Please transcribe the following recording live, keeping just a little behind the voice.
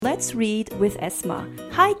Let's read with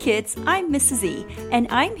Esma. Hi kids, I'm Mrs. E, and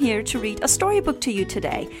I'm here to read a storybook to you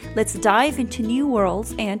today. Let's dive into new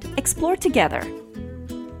worlds and explore together.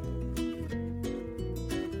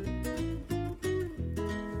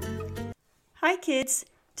 Hi kids,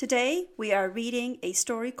 today we are reading a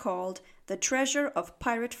story called The Treasure of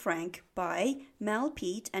Pirate Frank by Mel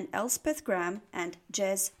Peet and Elspeth Graham and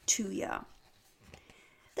Jez Tuya.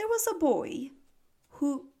 There was a boy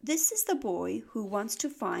This is the boy who wants to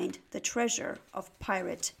find the treasure of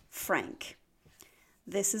Pirate Frank.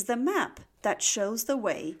 This is the map that shows the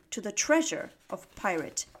way to the treasure of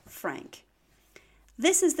Pirate Frank.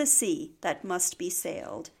 This is the sea that must be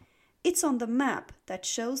sailed. It's on the map that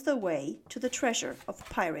shows the way to the treasure of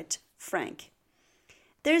Pirate Frank.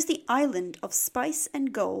 There's the island of spice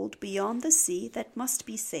and gold beyond the sea that must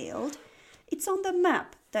be sailed. It's on the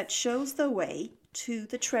map that shows the way to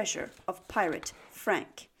the treasure of Pirate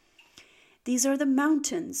Frank. These are the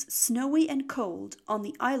mountains, snowy and cold, on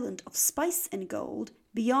the island of spice and gold,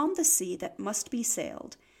 beyond the sea that must be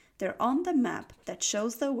sailed. They're on the map that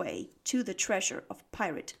shows the way to the treasure of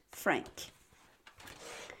Pirate Frank.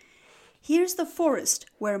 Here's the forest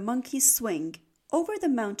where monkeys swing, over the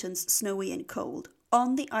mountains snowy and cold,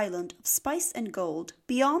 on the island of spice and gold,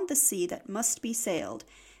 beyond the sea that must be sailed.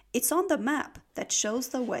 It's on the map that shows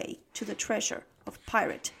the way to the treasure of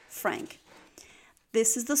Pirate Frank.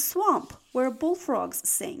 This is the swamp where bullfrogs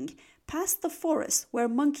sing, past the forest where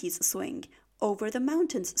monkeys swing, over the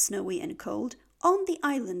mountains snowy and cold, on the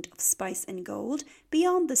island of spice and gold,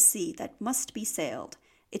 beyond the sea that must be sailed.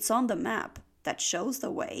 It's on the map that shows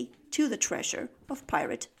the way to the treasure of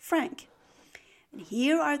Pirate Frank. And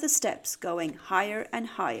here are the steps going higher and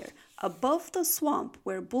higher, above the swamp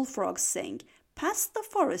where bullfrogs sing, past the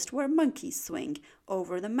forest where monkeys swing,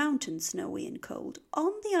 over the mountains snowy and cold,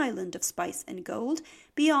 on the island of spice and gold,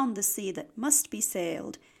 beyond the sea that must be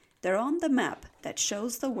sailed. They're on the map that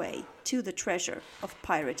shows the way to the treasure of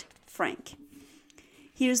Pirate Frank.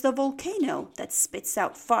 Here's the volcano that spits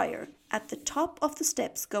out fire, at the top of the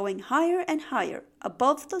steps going higher and higher,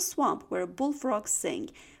 above the swamp where bullfrogs sing,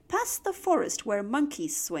 past the forest where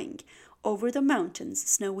monkeys swing, over the mountains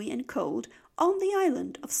snowy and cold, on the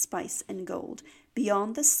island of spice and gold,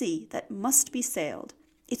 beyond the sea that must be sailed.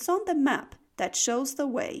 It's on the map that shows the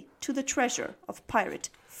way to the treasure of Pirate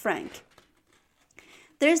Frank.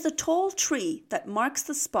 There's the tall tree that marks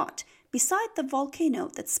the spot, beside the volcano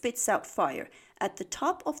that spits out fire, at the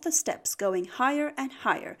top of the steps going higher and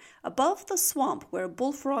higher, above the swamp where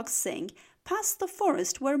bullfrogs sing, past the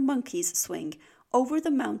forest where monkeys swing, over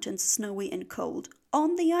the mountains snowy and cold,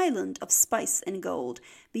 on the island of spice and gold,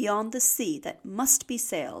 beyond the sea that must be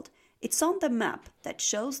sailed. It's on the map that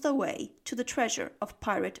shows the way to the treasure of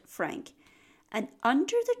Pirate Frank. And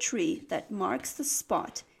under the tree that marks the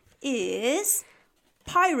spot is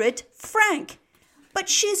Pirate Frank. But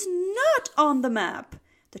she's not on the map.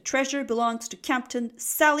 The treasure belongs to Captain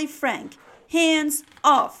Sally Frank. Hands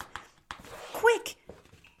off. Quick,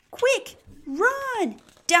 quick, run!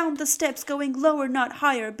 Down the steps going lower, not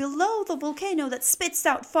higher, below the volcano that spits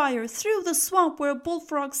out fire, through the swamp where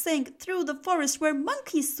bullfrogs sing, through the forest where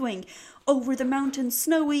monkeys swing, over the mountains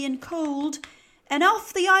snowy and cold, and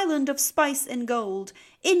off the island of spice and gold,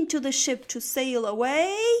 into the ship to sail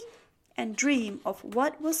away and dream of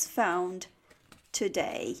what was found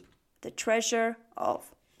today, the treasure of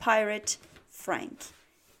Pirate Frank.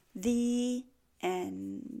 The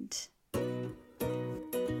end.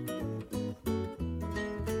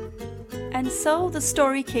 And so the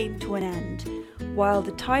story came to an end. While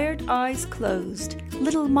the tired eyes closed,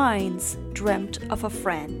 little minds dreamt of a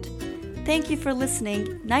friend. Thank you for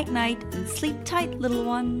listening. Night night and sleep tight, little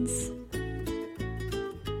ones.